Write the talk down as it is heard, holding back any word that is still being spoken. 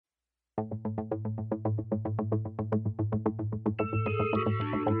For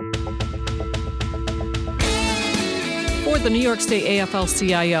the New York State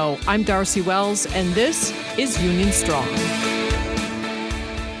AFL-CIO, I'm Darcy Wells, and this is Union Strong.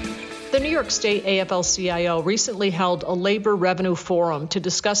 The New York State AFL-CIO recently held a labor revenue forum to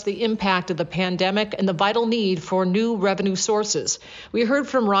discuss the impact of the pandemic and the vital need for new revenue sources. We heard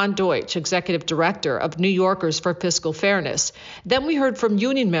from Ron Deutsch, Executive Director of New Yorkers for Fiscal Fairness. Then we heard from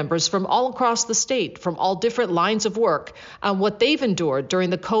union members from all across the state, from all different lines of work, on what they've endured during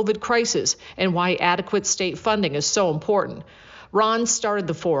the COVID crisis and why adequate state funding is so important. Ron started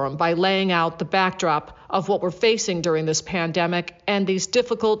the forum by laying out the backdrop of what we're facing during this pandemic and these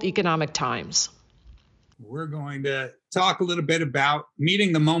difficult economic times. We're going to talk a little bit about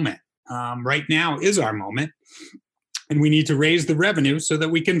meeting the moment. Right now is our moment, and we need to raise the revenue so that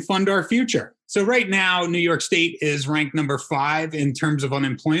we can fund our future. So right now, New York State is ranked number 5 in terms of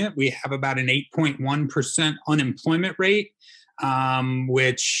unemployment. We have about an 8.1% unemployment rate.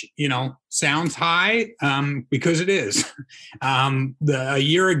 Which, sounds high because it is. A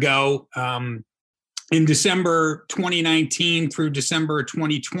year ago, in December 2019 through December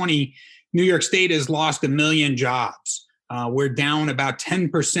 2020, New York State has lost 1 million jobs. We're down about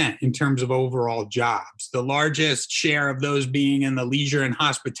 10% in terms of overall jobs. The largest share of those being in the leisure and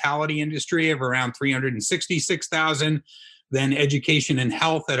hospitality industry of around 366,000. Then education and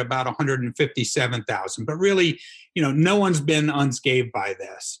health at about 157,000. But really, no one's been unscathed by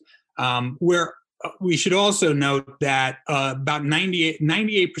this. We should also note that about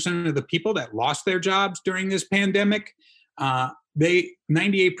 98% of the people that lost their jobs during this pandemic, 98%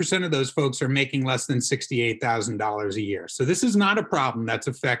 of those folks are making less than $68,000 a year. So this is not a problem that's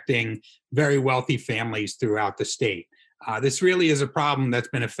affecting very wealthy families throughout the state. This really is a problem that's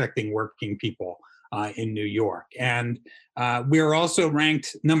been affecting working people in New York. And we're also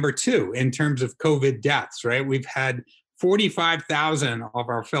ranked number 2 in terms of COVID deaths, right? We've had 45,000 of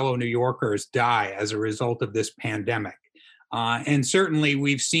our fellow New Yorkers die as a result of this pandemic. And certainly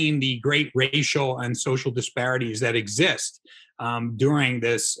we've seen the great racial and social disparities that exist during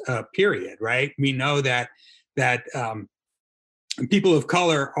this period, right? We know that people of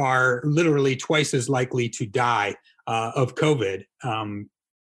color are literally twice as likely to die of COVID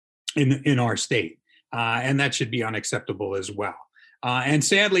in our state. And that should be unacceptable as well. And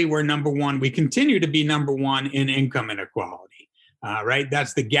sadly, we're number 1. We continue to be number 1 in income inequality, right?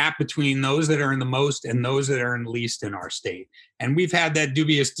 That's the gap between those that earn the most and those that earn least in our state. And we've had that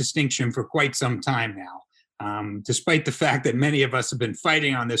dubious distinction for quite some time now, despite the fact that many of us have been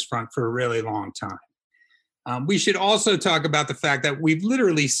fighting on this front for a really long time. We should also talk about the fact that we've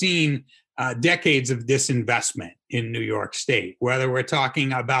literally seen decades of disinvestment in New York State, whether we're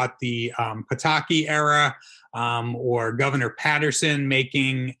talking about the Pataki era or Governor Patterson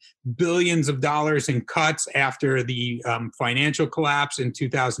making billions of dollars in cuts after the financial collapse in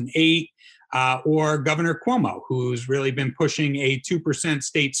 2008, or Governor Cuomo, who's really been pushing a 2%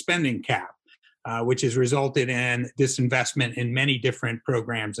 state spending cap, which has resulted in disinvestment in many different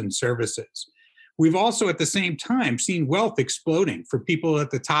programs and services. We've also, at the same time, seen wealth exploding for people at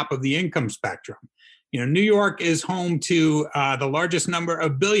the top of the income spectrum. New York is home to the largest number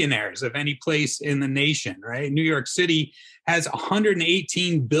of billionaires of any place in the nation, right? New York City has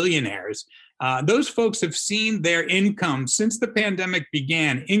 118 billionaires. Those folks have seen their income since the pandemic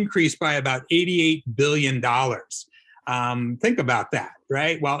began increase by about $88 billion. Think about that,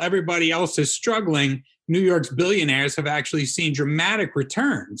 right? While everybody else is struggling, New York's billionaires have actually seen dramatic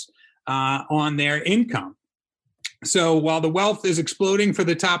returns on their income. So while the wealth is exploding for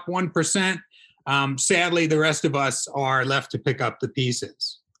the top 1%, sadly, the rest of us are left to pick up the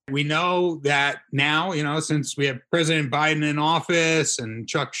pieces. We know that now, since we have President Biden in office and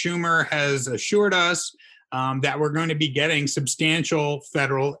Chuck Schumer has assured us that we're going to be getting substantial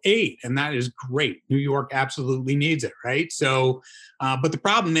federal aid, and that is great. New York absolutely needs it, right? So, but the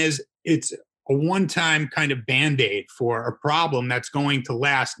problem is it's a one-time kind of Band-Aid for a problem that's going to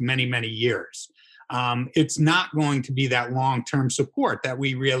last many, many years. It's not going to be that long-term support that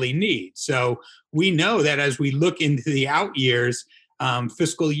we really need. So we know that as we look into the out years,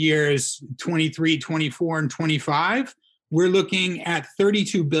 fiscal years 23, 24, and 25, we're looking at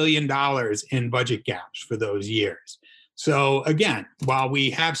 $32 billion in budget gaps for those years. So again, while we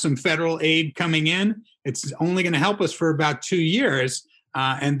have some federal aid coming in, it's only going to help us for about 2 years.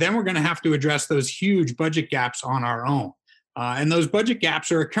 And then we're going to have to address those huge budget gaps on our own. And those budget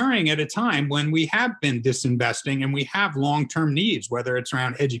gaps are occurring at a time when we have been disinvesting and we have long-term needs, whether it's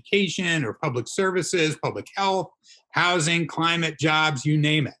around education or public services, public health, housing, climate, jobs, you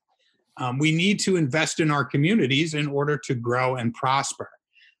name it. We need to invest in our communities in order to grow and prosper.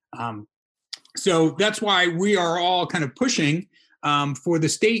 So that's why we are all kind of pushing for the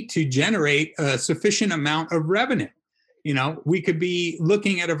state to generate a sufficient amount of revenue. We could be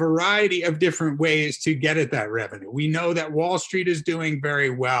looking at a variety of different ways to get at that revenue. We know that Wall Street is doing very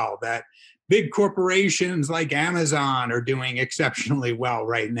well, that big corporations like Amazon are doing exceptionally well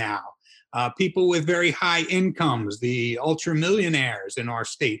right now. People with very high incomes, the ultra millionaires in our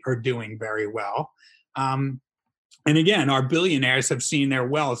state, are doing very well. And again, our billionaires have seen their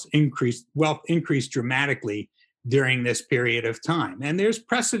wealth increase dramatically during this period of time. And there's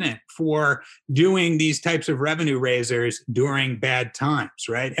precedent for doing these types of revenue raisers during bad times,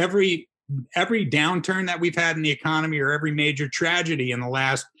 right? Every downturn that we've had in the economy, or every major tragedy in the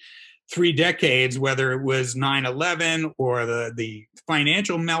last 3 decades, whether it was 9/11 or the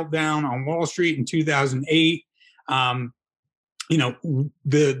financial meltdown on Wall Street in 2008,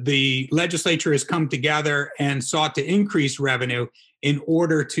 the legislature has come together and sought to increase revenue in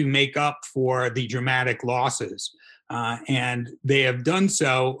order to make up for the dramatic losses. And they have done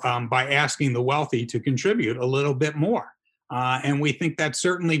so by asking the wealthy to contribute a little bit more. And we think that's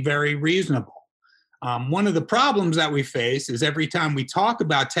certainly very reasonable. One of the problems that we face is every time we talk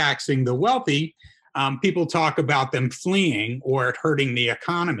about taxing the wealthy, people talk about them fleeing or it hurting the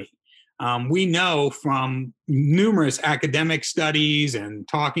economy. We know from numerous academic studies and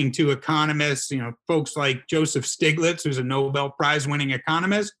talking to economists, folks like Joseph Stiglitz, who's a Nobel Prize winning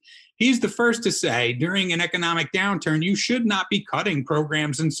economist, he's the first to say during an economic downturn, you should not be cutting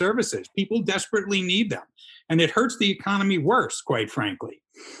programs and services. People desperately need them. And it hurts the economy worse, quite frankly.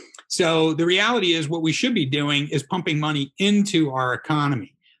 So the reality is what we should be doing is pumping money into our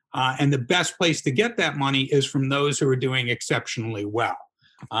economy. And the best place to get that money is from those who are doing exceptionally well.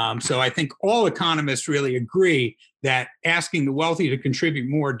 So I think all economists really agree that asking the wealthy to contribute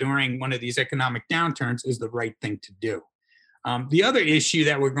more during one of these economic downturns is the right thing to do. The other issue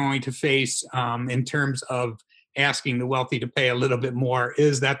that we're going to face in terms of asking the wealthy to pay a little bit more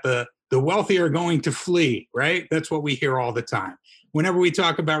is that the wealthy are going to flee, right? That's what we hear all the time. Whenever we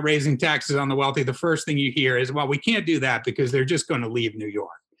talk about raising taxes on the wealthy, the first thing you hear is, well, we can't do that because they're just going to leave New York.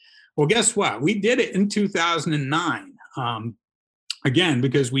 Well, guess what? We did it in 2009. Again,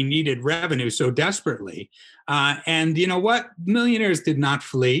 because we needed revenue so desperately. And you know what? Millionaires did not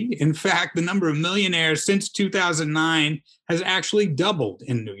flee. In fact, the number of millionaires since 2009 has actually doubled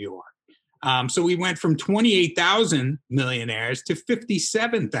in New York. So we went from 28,000 millionaires to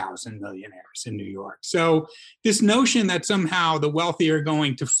 57,000 millionaires in New York. So this notion that somehow the wealthy are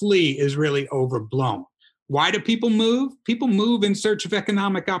going to flee is really overblown. Why do people move? People move in search of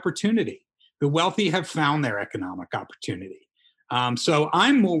economic opportunity. The wealthy have found their economic opportunity. So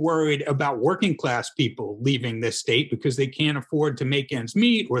I'm more worried about working class people leaving this state because they can't afford to make ends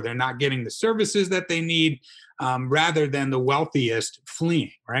meet or they're not getting the services that they need, rather than the wealthiest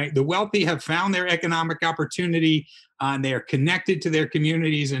fleeing, right? The wealthy have found their economic opportunity and they are connected to their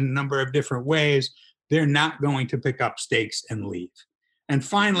communities in a number of different ways. They're not going to pick up stakes and leave. And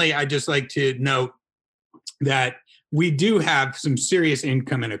finally, I'd just like to note that we do have some serious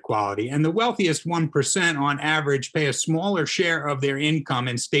income inequality, and the wealthiest 1% on average pay a smaller share of their income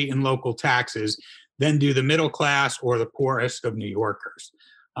in state and local taxes than do the middle class or the poorest of New Yorkers.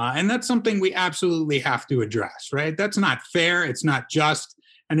 And that's something we absolutely have to address, right? That's not fair, it's not just,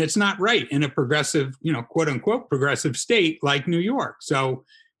 and it's not right in a progressive, quote unquote, progressive state like New York. So,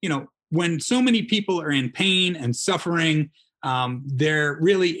 when so many people are in pain and suffering, there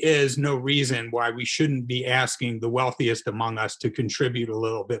really is no reason why we shouldn't be asking the wealthiest among us to contribute a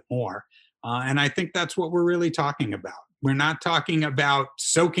little bit more. And I think that's what we're really talking about. We're not talking about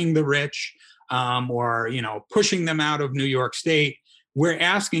soaking the rich or pushing them out of New York State. We're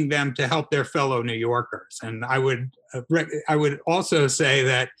asking them to help their fellow New Yorkers. And I would also say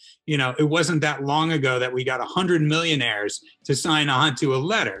that, it wasn't that long ago that we got 100 millionaires to sign on to a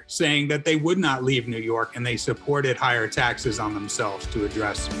letter saying that they would not leave New York and they supported higher taxes on themselves to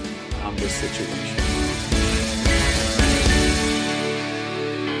address this situation.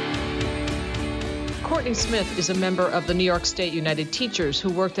 Courtney Smith is a member of the New York State United Teachers who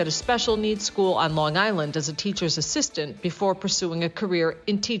worked at a special needs school on Long Island as a teacher's assistant before pursuing a career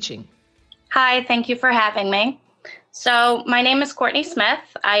in teaching. Hi, thank you for having me. So my name is Courtney Smith.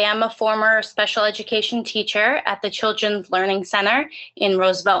 I am a former special education teacher at the Children's Learning Center in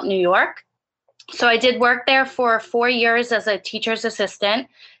Roosevelt, New York. So I did work there for 4 years as a teacher's assistant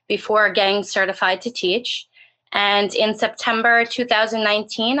before getting certified to teach. And in September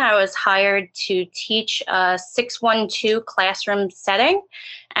 2019, I was hired to teach a 612 classroom setting,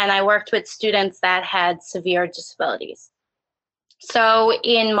 and I worked with students that had severe disabilities. So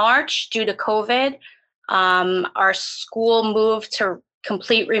in March, due to COVID, our school moved to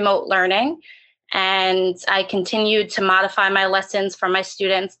complete remote learning. And I continued to modify my lessons for my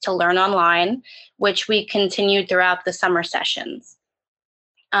students to learn online, which we continued throughout the summer sessions.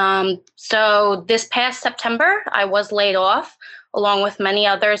 So this past September, I was laid off, along with many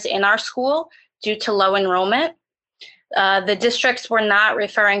others in our school, due to low enrollment. The districts were not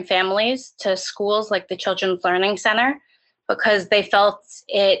referring families to schools like the Children's Learning Center because they felt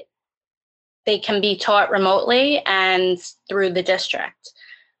they can be taught remotely and through the district.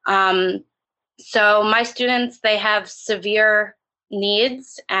 So my students, they have severe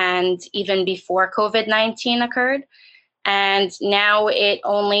needs, and even before COVID-19 occurred. And now it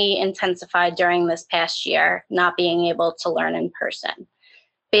only intensified during this past year, not being able to learn in person.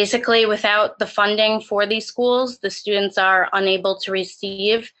 Basically, without the funding for these schools, the students are unable to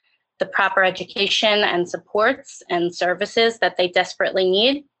receive the proper education and supports and services that they desperately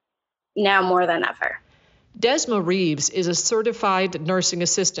need, now more than ever. Desma Reeves is a certified nursing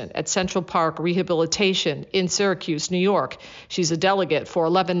assistant at Central Park Rehabilitation in Syracuse, New York. She's a delegate for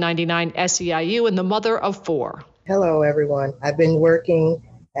 1199 SEIU and the mother of 4. Hello, everyone. I've been working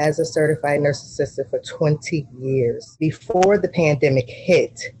as a certified nurse assistant for 20 years. Before the pandemic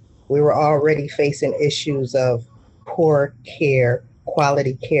hit, we were already facing issues of poor care,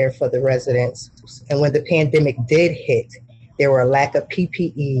 quality care for the residents. And when the pandemic did hit, there were a lack of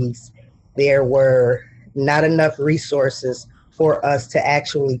PPEs. There were not enough resources for us to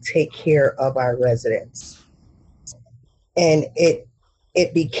actually take care of our residents. And it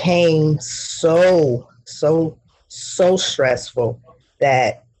became so stressful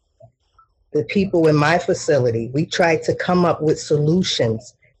that the people in my facility, we tried to come up with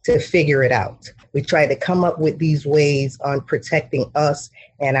solutions to figure it out. We tried to come up with these ways on protecting us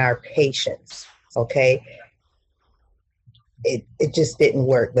and our patients, okay? It just didn't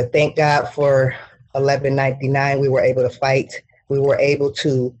work, but thank God for 1199, we were able to fight. We were able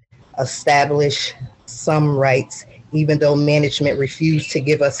to establish some rights, even though management refused to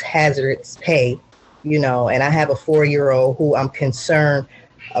give us hazardous pay, and I have a 4-year-old who I'm concerned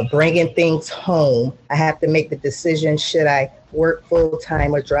of bringing things home. I have to make the decision, should I work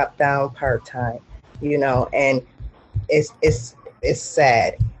full-time or drop down part-time, and it's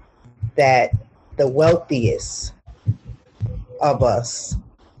sad that the wealthiest of us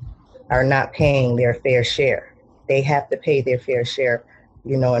are not paying their fair share. They have to pay their fair share,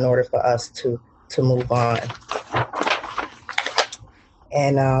 in order for us to move on.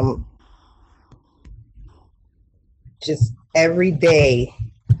 And just every day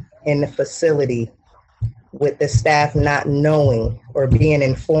in the facility with the staff not knowing or being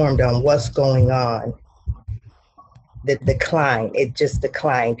informed on what's going on, the decline, it just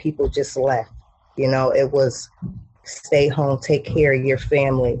declined. People just left. It was stay home, take care of your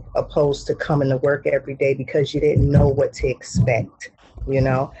family, opposed to coming to work every day because you didn't know what to expect,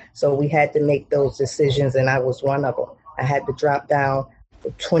 So we had to make those decisions, and I was one of them. I had to drop down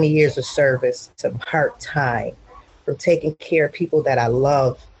from 20 years of service to part-time, from taking care of people that I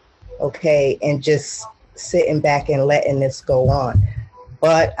love, okay, and just sitting back and letting this go on.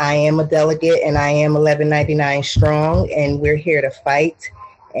 But I am a delegate, and I am 1199 strong, and we're here to fight,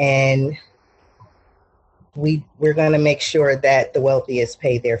 and we're going to make sure that the wealthiest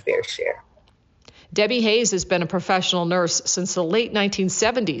pay their fair share. Debbie Hayes has been a professional nurse since the late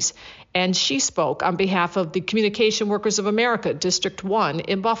 1970s, and she spoke on behalf of the Communication Workers of America, District 1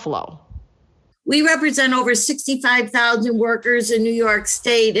 in Buffalo. We represent over 65,000 workers in New York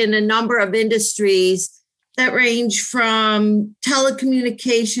State in a number of industries that range from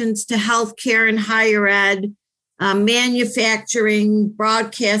telecommunications to healthcare and higher ed, manufacturing,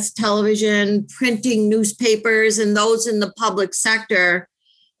 broadcast television, printing newspapers, and those in the public sector.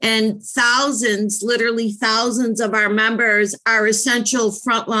 And thousands, literally thousands of our members are essential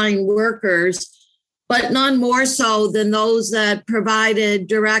frontline workers, but none more so than those that provided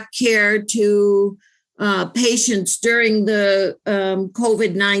direct care to patients during the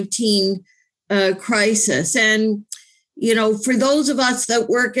COVID-19 crisis. And for those of us that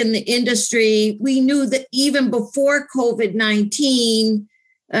work in the industry, we knew that even before COVID-19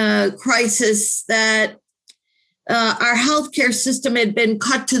 crisis that our healthcare system had been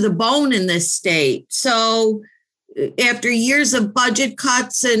cut to the bone in this state. So after years of budget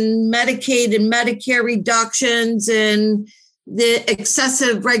cuts and Medicaid and Medicare reductions and the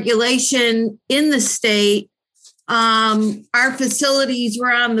excessive regulation in the state, our facilities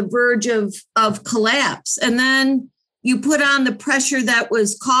were on the verge of collapse. And then you put on the pressure that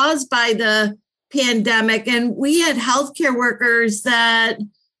was caused by the pandemic. And we had healthcare workers that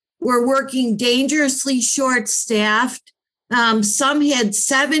were working dangerously short-staffed. Some had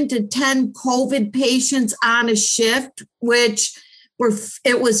 7 to 10 COVID patients on a shift, which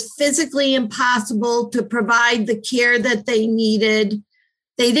it was physically impossible to provide the care that they needed.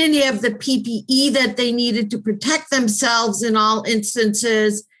 They didn't have the PPE that they needed to protect themselves in all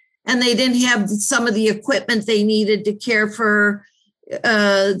instances, and they didn't have some of the equipment they needed to care for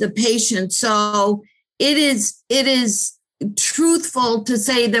the patient. So it is truthful to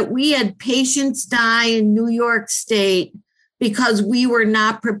say that we had patients die in New York State because we were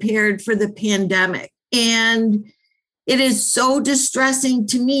not prepared for the pandemic. And it is so distressing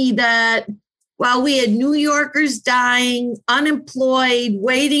to me that while we had New Yorkers dying, unemployed,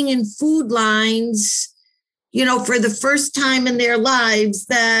 waiting in food lines, for the first time in their lives,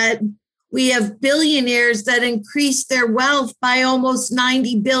 that we have billionaires that increased their wealth by almost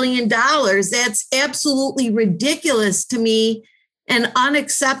 $90 billion. That's absolutely ridiculous to me and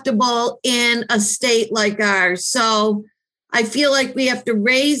unacceptable in a state like ours. So I feel like we have to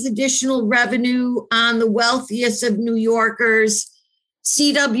raise additional revenue on the wealthiest of New Yorkers.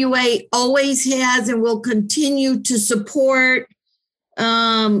 CWA always has and will continue to support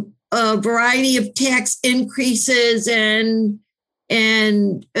a variety of tax increases and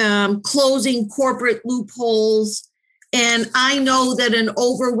closing corporate loopholes. And I know that an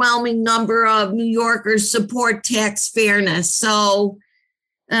overwhelming number of New Yorkers support tax fairness. So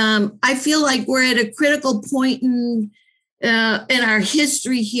I feel like we're at a critical point in our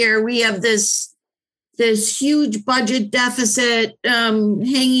history here. We have this huge budget deficit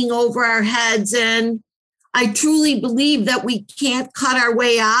hanging over our heads. And I truly believe that we can't cut our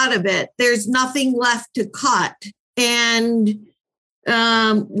way out of it. There's nothing left to cut. And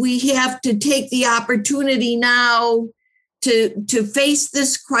we have to take the opportunity now to face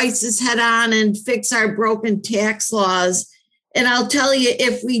this crisis head on and fix our broken tax laws. And I'll tell you,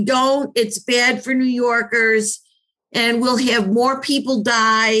 if we don't, it's bad for New Yorkers, and we'll have more people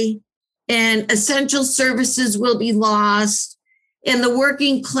die, and essential services will be lost, and the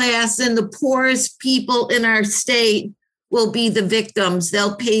working class and the poorest people in our state will be the victims.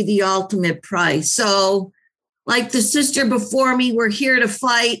 They'll pay the ultimate price. So, like the sister before me, we're here to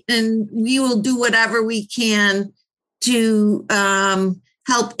fight, and we will do whatever we can to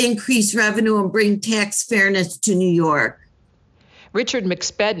help increase revenue and bring tax fairness to New York. Richard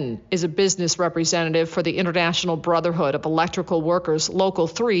McSpedden is a business representative for the International Brotherhood of Electrical Workers, Local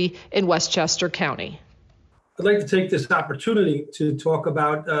 3 in Westchester County. I'd like to take this opportunity to talk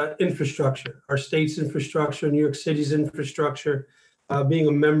about infrastructure, our state's infrastructure, New York City's infrastructure. Being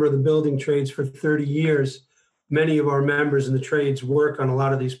a member of the building trades for 30 years, many of our members in the trades work on a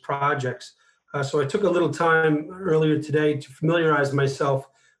lot of these projects. So I took a little time earlier today to familiarize myself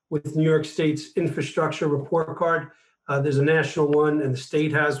with New York State's infrastructure report card. There's a national one and the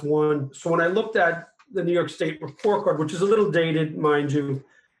state has one. So when I looked at the New York State report card, which is a little dated, mind you,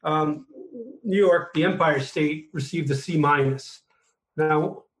 New York, the Empire State, received a C-.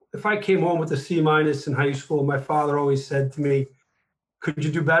 Now, if I came home with a C- in high school, my father always said to me, could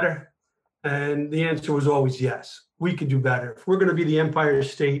you do better? And the answer was always yes, we could do better. If we're going to be the Empire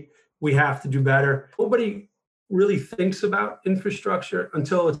State, we have to do better. Nobody really thinks about infrastructure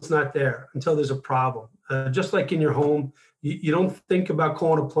until it's not there, until there's a problem. Just like in your home, you don't think about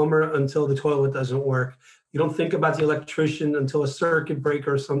calling a plumber until the toilet doesn't work. You don't think about the electrician until a circuit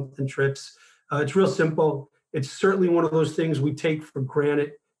breaker or something trips. It's real simple. It's certainly one of those things we take for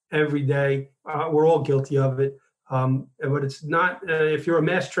granted every day. We're all guilty of it. But it's not, if you're a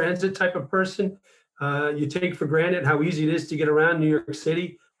mass transit type of person, you take for granted how easy it is to get around New York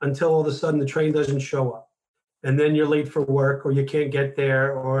City until all of a sudden the train doesn't show up. And then you're late for work or you can't get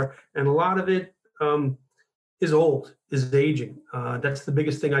there, and a lot of it is old, is aging. That's the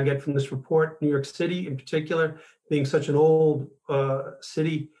biggest thing I get from this report. New York City in particular, being such an old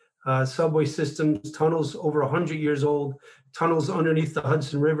city, subway systems, tunnels over 100 years old, tunnels underneath the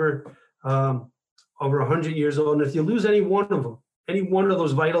Hudson River, over 100 years old. And if you lose any one of them, any one of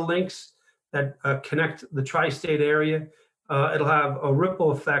those vital links that connect the tri-state area, it'll have a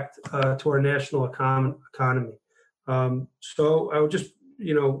ripple effect to our national economy. So I would just,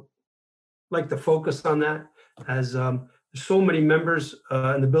 like to focus on that, as so many members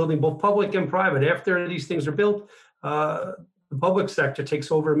in the building, both public and private. After these things are built, the public sector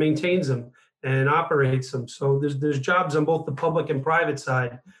takes over and maintains them and operates them. So there's jobs on both the public and private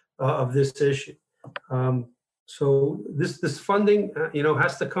side of this issue. So this funding,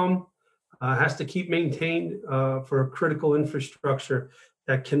 has to come, has to keep maintained for a critical infrastructure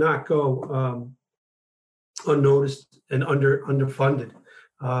that cannot go unnoticed and underfunded,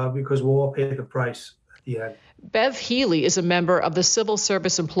 because we'll all pay the price at the end. Bev Healy is a member of the Civil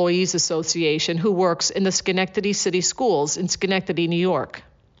Service Employees Association who works in the Schenectady City Schools in Schenectady, New York.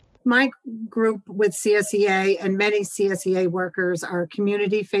 My group with CSEA and many CSEA workers are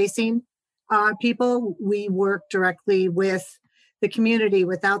community-facing people. We work directly with the community.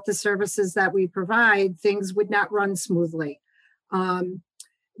 Without the services that we provide, things would not run smoothly.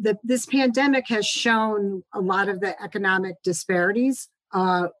 This pandemic has shown a lot of the economic disparities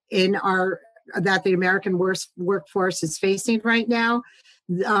that the American workforce is facing right now.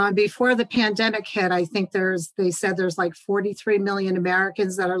 Before the pandemic hit, I think they said there's like 43 million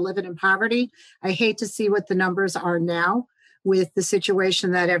Americans that are living in poverty. I hate to see what the numbers are now with the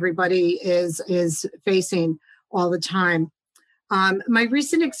situation that everybody is facing all the time. My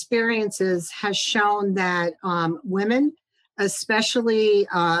recent experiences has shown that women, especially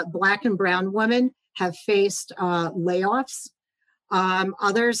Black and brown women, have faced layoffs.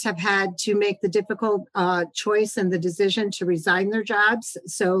 Others have had to make the difficult choice and the decision to resign their jobs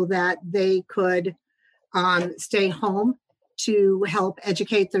so that they could stay home to help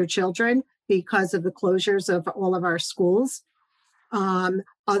educate their children because of the closures of all of our schools.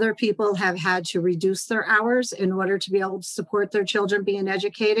 Other people have had to reduce their hours in order to be able to support their children being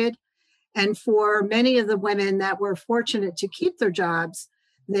educated. And for many of the women that were fortunate to keep their jobs,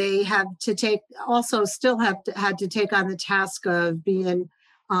 they have to take had to take on the task of being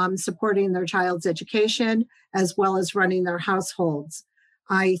supporting their child's education as well as running their households.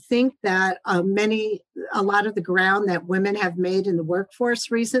 I think that a lot of the ground that women have made in the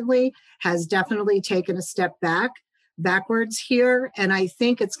workforce recently has definitely taken a step backwards here. And I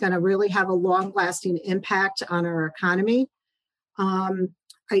think it's going to really have a long-lasting impact on our economy. The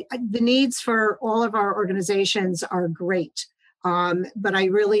needs for all of our organizations are great. But I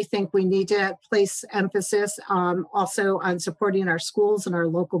really think we need to place emphasis also on supporting our schools and our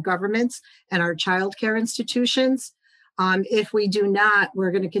local governments and our childcare institutions. If we do not,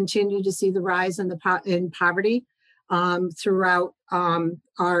 we're going to continue to see the rise in poverty throughout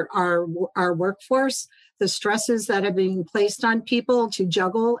our workforce. The stresses that are being placed on people to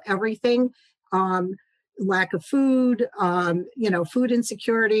juggle everything, lack of food, food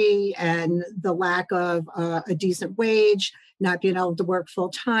insecurity, and the lack of a decent wage, not being able to work full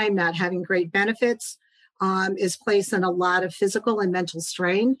time, not having great benefits, is placing a lot of physical and mental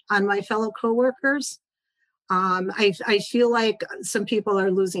strain on my fellow coworkers. I feel like some people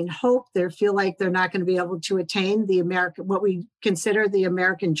are losing hope. They feel like they're not going to be able to attain what we consider the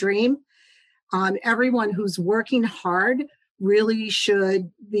American dream. Everyone who's working hard really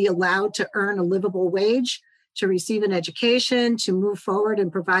should be allowed to earn a livable wage, to receive an education, to move forward in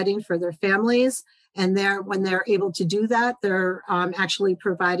providing for their families. And when they're able to do that, they're actually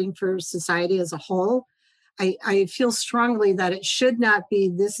providing for society as a whole. I feel strongly that it should not be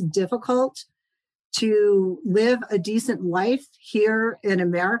this difficult to live a decent life here in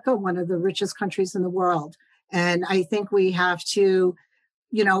America, one of the richest countries in the world. And I think we have to,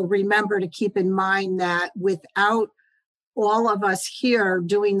 remember to keep in mind that without all of us here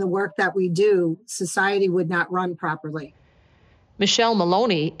doing the work that we do, society would not run properly. Michelle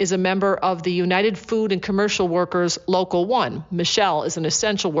Maloney is a member of the United Food and Commercial Workers Local 1. Michelle is an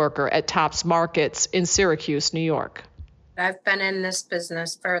essential worker at Tops Markets in Syracuse, New York. I've been in this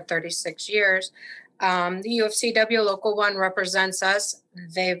business for 36 years. The UFCW Local 1 represents us.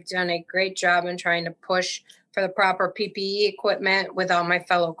 They've done a great job in trying to push for the proper PPE equipment with all my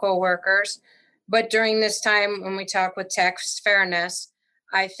fellow coworkers. But during this time, when we talk with tax fairness,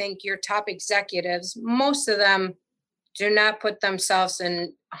 I think your top executives, most of them do not put themselves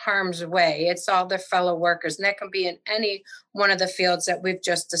in harm's way. It's all their fellow workers, and that can be in any one of the fields that we've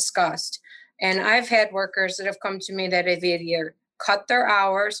just discussed. And I've had workers that have come to me that have either cut their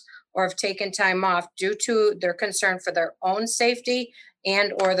hours or have taken time off due to their concern for their own safety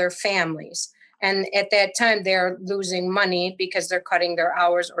and or their families. And at that time, they're losing money because they're cutting their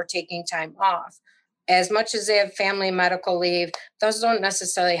hours or taking time off. As much as they have family medical leave, those don't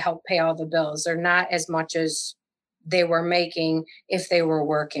necessarily help pay all the bills. They're not as much as they were making if they were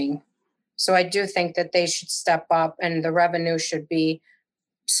working. So I do think that they should step up and the revenue should be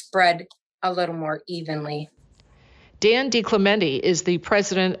spread a little more evenly. Dan DiClemente is the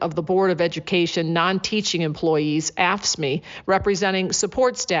president of the Board of Education Non-Teaching Employees, AFSCME, representing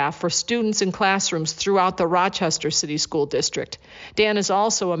support staff for students in classrooms throughout the Rochester City School District. Dan is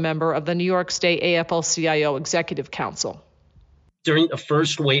also a member of the New York State AFL-CIO Executive Council. During the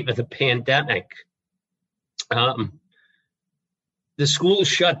first wave of the pandemic, the school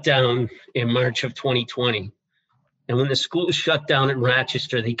shut down in March of 2020. And when the school shut down in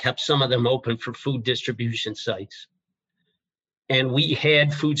Rochester, they kept some of them open for food distribution sites. And we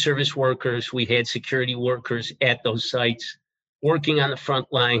had food service workers, we had security workers at those sites working on the front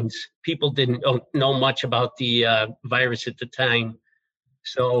lines. People didn't know much about the virus at the time.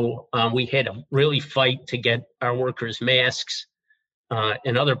 So we had to really fight to get our workers masks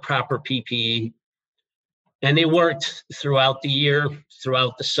and other proper PPE. And they worked throughout the year,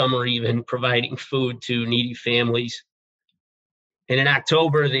 throughout the summer, even providing food to needy families. And in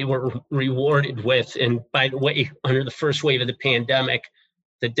October, they were rewarded with, and by the way, under the first wave of the pandemic,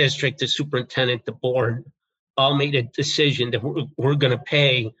 the district, the superintendent, the board, all made a decision that we're going to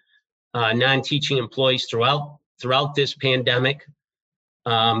pay non-teaching employees throughout this pandemic.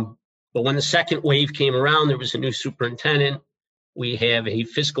 But when the second wave came around, there was a new superintendent. We have a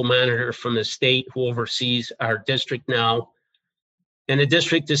fiscal monitor from the state who oversees our district now. And the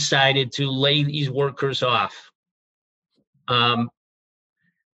district decided to lay these workers off.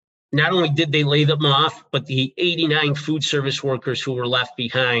 Not only did they lay them off, but the 89 food service workers who were left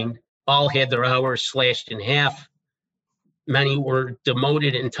behind all had their hours slashed in half. Many were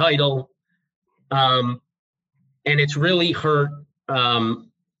demoted in title. And it's really hurt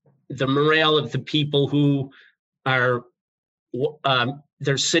the morale of the people who are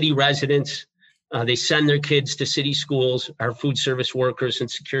they're city residents. They send their kids to city schools. Our food service workers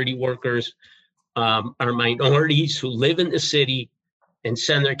and security workers are minorities who live in the city and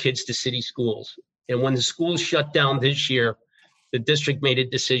send their kids to city schools. And when the schools shut down this year, the district made a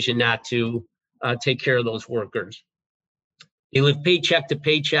decision not to take care of those workers. They live paycheck to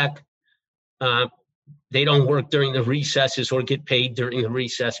paycheck. They don't work during the recesses or get paid during the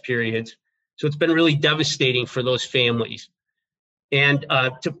recess periods. So it's been really devastating for those families. And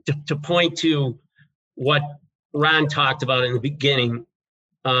to point to what Ron talked about in the beginning,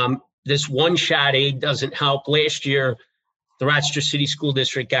 this one-shot aid doesn't help. Last year, the Rochester City School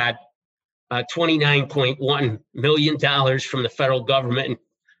District got $29.1 million from the federal government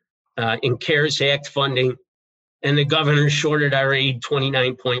in CARES Act funding, and the governor shorted our aid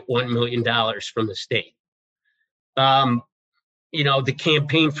 $29.1 million from the state. The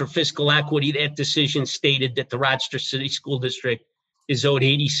campaign for fiscal equity, that decision stated that the Rochester City School District is owed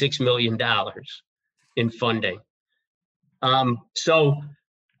 $86 million in funding.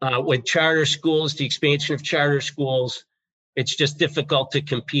 With charter schools, the expansion of charter schools, it's just difficult to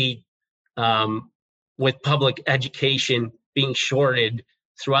compete with public education being shorted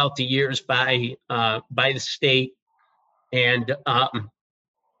throughout the years by the state. And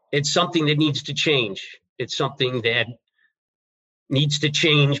it's something that needs to change. It's something that needs to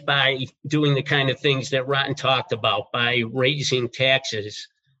change by doing the kind of things that Ron talked about, by raising taxes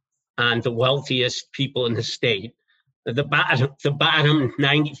on the wealthiest people in the state. The bottom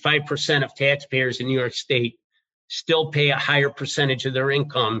 95% of taxpayers in New York State still pay a higher percentage of their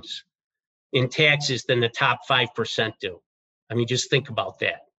incomes in taxes than the top 5% do. I mean, just think about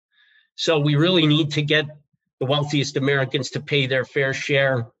that. So we really need to get the wealthiest Americans to pay their fair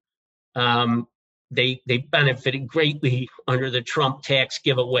share. They benefited greatly under the Trump tax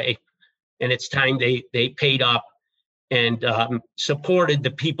giveaway, and it's time they paid up and supported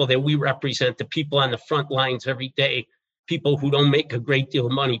the people that we represent, the people on the front lines every day, people who don't make a great deal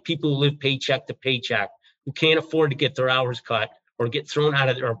of money, people who live paycheck to paycheck, who can't afford to get their hours cut or get thrown out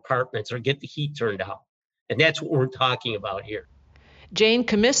of their apartments or get the heat turned out. And that's what we're talking about here. Jane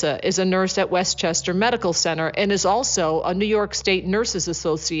Camissa is a nurse at Westchester Medical Center and is also a New York State Nurses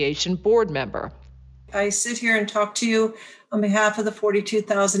Association board member. I sit here and talk to you on behalf of the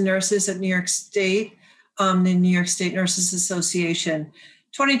 42,000 nurses at New York State, the New York State Nurses Association.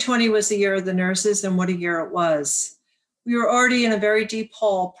 2020 was the year of the nurses, and what a year it was. We were already in a very deep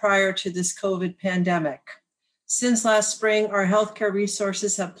hole prior to this COVID pandemic. Since last spring, our healthcare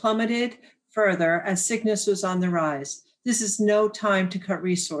resources have plummeted further as sickness was on the rise. This is no time to cut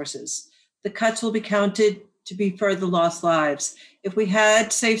resources. The cuts will be counted to be further lost lives. If we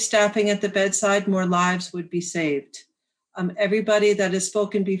had safe staffing at the bedside, more lives would be saved. Everybody that has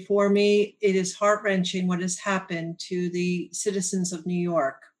spoken before me, it is heart-wrenching what has happened to the citizens of New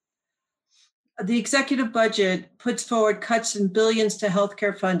York. The executive budget puts forward cuts in billions to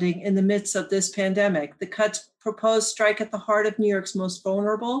healthcare funding in the midst of this pandemic. The cuts proposed strike at the heart of New York's most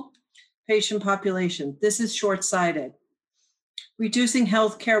vulnerable patient population. This is short-sighted. Reducing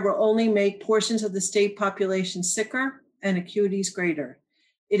healthcare will only make portions of the state population sicker and acuities greater.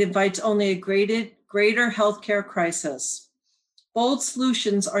 It invites only a greater healthcare crisis. Bold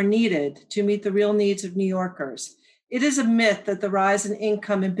solutions are needed to meet the real needs of New Yorkers. It is a myth that the rise in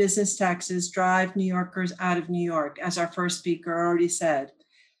income and business taxes drive New Yorkers out of New York, as our first speaker already said.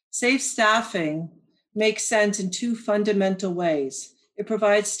 Safe staffing makes sense in two fundamental ways. It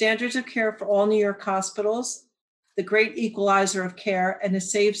provides standards of care for all New York hospitals, the great equalizer of care, and it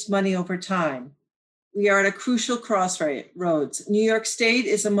saves money over time. We are at a crucial crossroads. New York State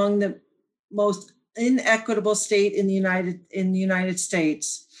is among the most inequitable state in the United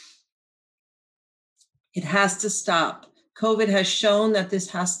States. It has to stop. COVID has shown that this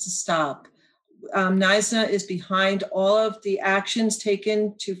has to stop. NISNA is behind all of the actions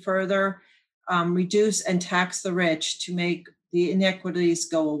taken to further reduce and tax the rich to make the inequities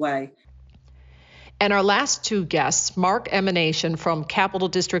go away. And our last two guests, Mark Emanation from Capital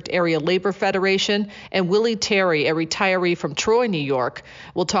District Area Labor Federation and Willie Terry, a retiree from Troy, New York,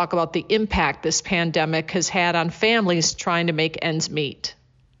 will talk about the impact this pandemic has had on families trying to make ends meet.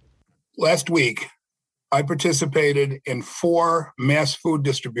 Last week, I participated in 4 mass food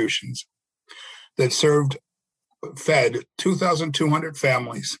distributions that fed 2,200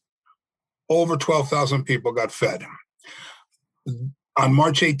 families. Over 12,000 people got fed. On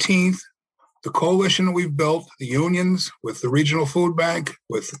March 18th, the coalition that we've built, the unions, with the Regional Food Bank,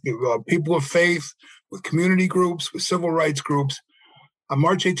 with people of faith, with community groups, with civil rights groups, on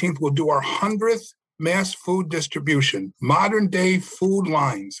March 18th, we'll do our 100th mass food distribution, modern day food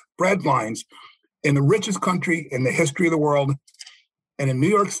lines, bread lines, in the richest country in the history of the world. And in New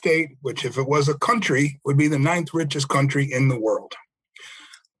York State, which if it was a country, would be the 9th richest country in the world.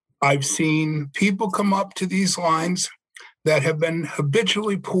 I've seen people come up to these lines that have been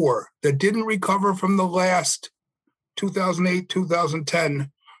habitually poor, that didn't recover from the last 2008,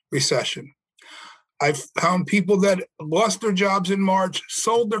 2010 recession. I've found people that lost their jobs in March,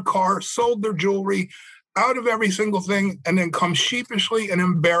 sold their car, sold their jewelry, out of every single thing, and then come sheepishly and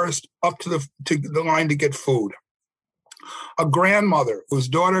embarrassed up to the line to get food. A grandmother whose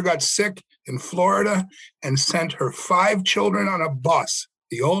daughter got sick in Florida and sent her 5 children on a bus.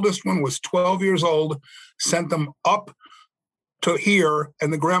 The oldest one was 12 years old, sent them up to here,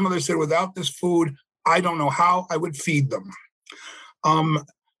 and the grandmother said, without this food, I don't know how I would feed them.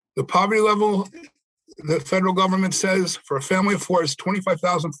 The poverty level, the federal government says for a family of 4 is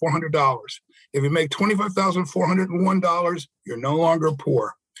 $25,400. If you make $25,401, you're no longer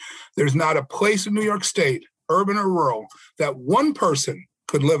poor. There's not a place in New York State, urban or rural, that one person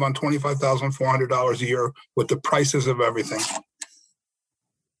could live on $25,400 a year with the prices of everything.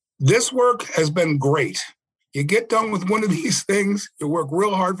 This work has been great. You get done with one of these things, you work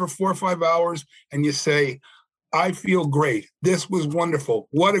real hard for 4 or 5 hours, and you say, I feel great. This was wonderful.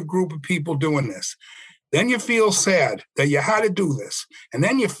 What a group of people doing this. Then you feel sad that you had to do this. And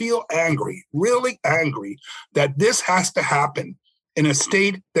then you feel angry, really angry, that this has to happen in a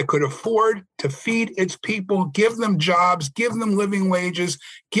state that could afford to feed its people, give them jobs, give them living wages,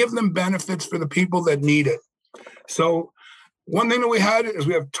 give them benefits for the people that need it. So one thing that we had is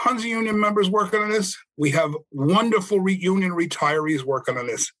we have tons of union members working on this. We have wonderful union retirees working on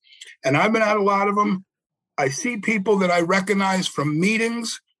this. And I've been at a lot of them. I see people that I recognize from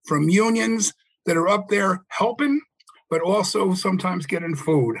meetings, from unions that are up there helping, but also sometimes getting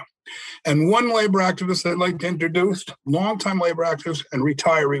food. And one labor activist I'd like to introduce, longtime labor activist and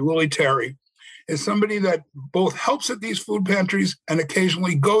retiree, Willie Terry, is somebody that both helps at these food pantries and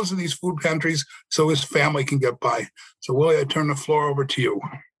occasionally goes to these food pantries so his family can get by. So Willie, I turn the floor over to you.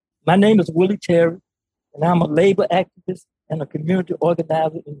 My name is Willie Terry, and I'm a labor activist and a community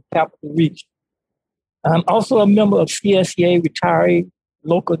organizer in the Capital Region. I'm also a member of CSEA Retiree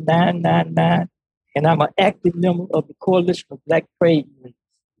Local 999, and I'm an active member of the Coalition of Black Trade Unions.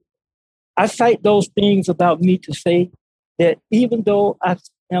 I cite those things about me to say that even though I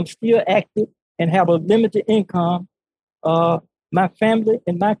am still active and have a limited income, my family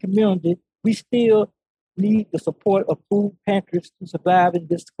and my community, we still need the support of food pantries to survive in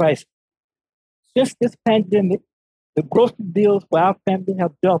this crisis. Since this pandemic, the grocery bills for our family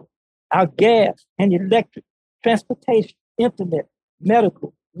have doubled. Our gas and electric, transportation, internet,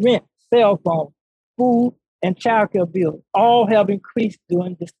 medical, rent, cell phone, food, and childcare bills all have increased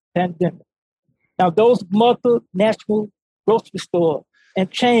during this pandemic. Now, those multinational grocery stores and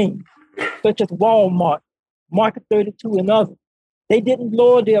chains, such as Walmart, Market 32, and others, they didn't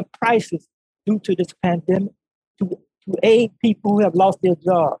lower their prices due to this pandemic to aid people who have lost their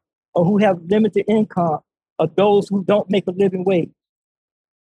job or who have limited income or those who don't make a living wage.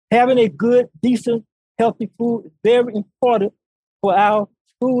 Having a good, decent, healthy food is very important for our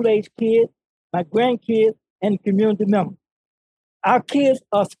school-age kids, my grandkids, and community members. Our kids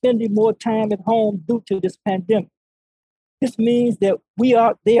are spending more time at home due to this pandemic. This means that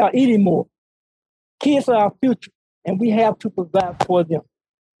they are eating more. Kids are our future, and we have to provide for them.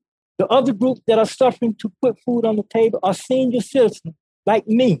 The other groups that are suffering to put food on the table are senior citizens like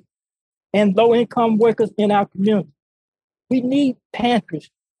me and low-income workers in our community. We need pantries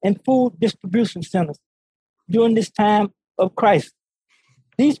and food distribution centers during this time of crisis.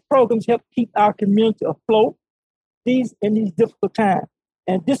 These programs help keep our community afloat in these difficult times.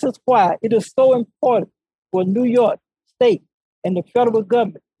 And this is why it is so important for New York State and the federal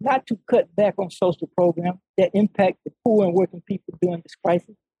government not to cut back on social programs that impact the poor and working people during this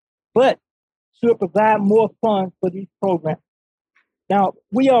crisis, but to provide more funds for these programs. Now,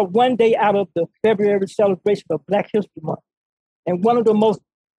 we are one day out of the February celebration of Black History Month. And one of the most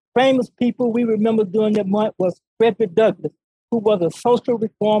famous people we remember during that month was Frederick Douglass, who was a social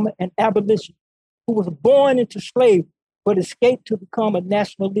reformer and abolitionist, who was born into slavery but escaped to become a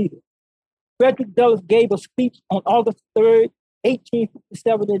national leader. Frederick Douglass gave a speech on August 3rd,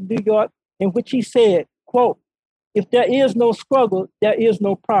 1857 in New York, in which he said, quote, "If there is no struggle, there is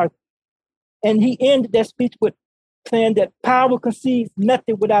no progress." And he ended that speech with saying that power concedes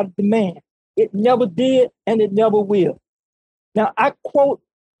nothing without demand. It never did, and it never will. Now, I quote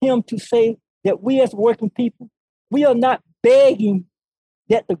him to say that we as working people, we are not begging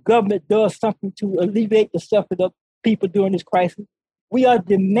that the government does something to alleviate the suffering of people during this crisis. We are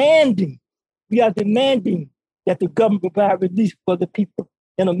demanding that the government provide relief for the people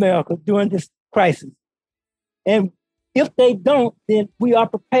in America during this crisis. And if they don't, then we are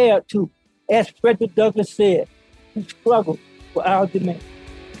prepared to, as Frederick Douglass said, to struggle for our demand.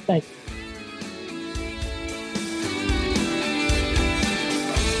 Thank you.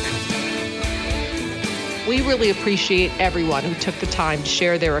 We really appreciate everyone who took the time to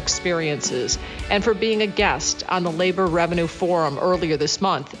share their experiences and for being a guest on the Labor Revenue Forum earlier this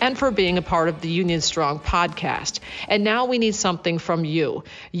month and for being a part of the Union Strong podcast. And now we need something from you.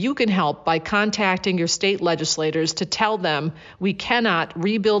 You can help by contacting your state legislators to tell them we cannot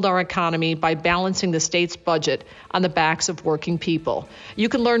rebuild our economy by balancing the state's budget on the backs of working people. You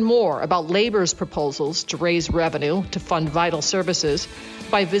can learn more about Labor's proposals to raise revenue to fund vital services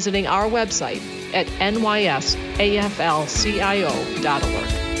by visiting our website at nysaflcio.org.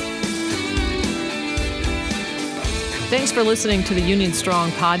 Thanks for listening to the Union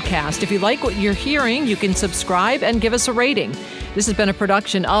Strong podcast. If you like what you're hearing, you can subscribe and give us a rating. This has been a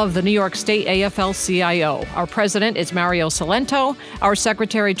production of the New York State AFL-CIO. Our president is Mario Salento. Our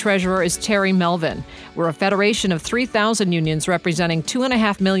secretary-treasurer is Terry Melvin. We're a federation of 3,000 unions representing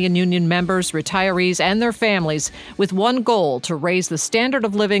 2.5 million union members, retirees, and their families, with one goal: to raise the standard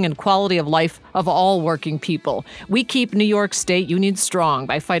of living and quality of life of all working people. We keep New York State union strong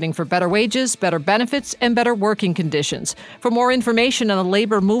by fighting for better wages, better benefits, and better working conditions. For more information on the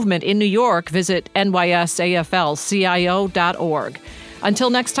labor movement in New York, visit nysaflcio.org. Until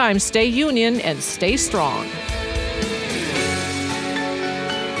next time, stay union and stay strong.